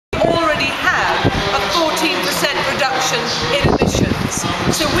already have a 14% reduction in emissions.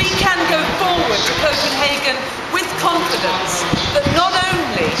 So we can go forward to Copenhagen with confidence that not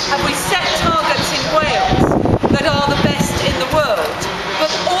only have we set targets in Wales that are the best in the world,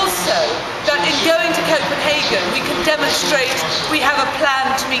 but also that in going to Copenhagen we can demonstrate we have a plan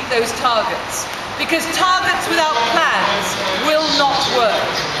to meet those targets. Because targets without plans will not work.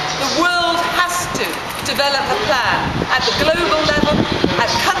 The world has to develop a plan at the global level, at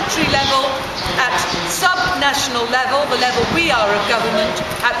country level, at sub-national level, the level we are of government,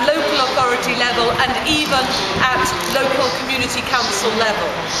 at local authority level, and even at local community council level.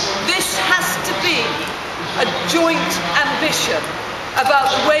 This has to be a joint ambition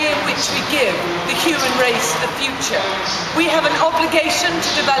about the way in which we give the human race a future. We have an obligation to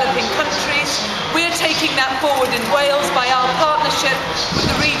developing countries. We're taking that forward in Wales by our partnership with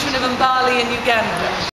the region of Mbali in Uganda.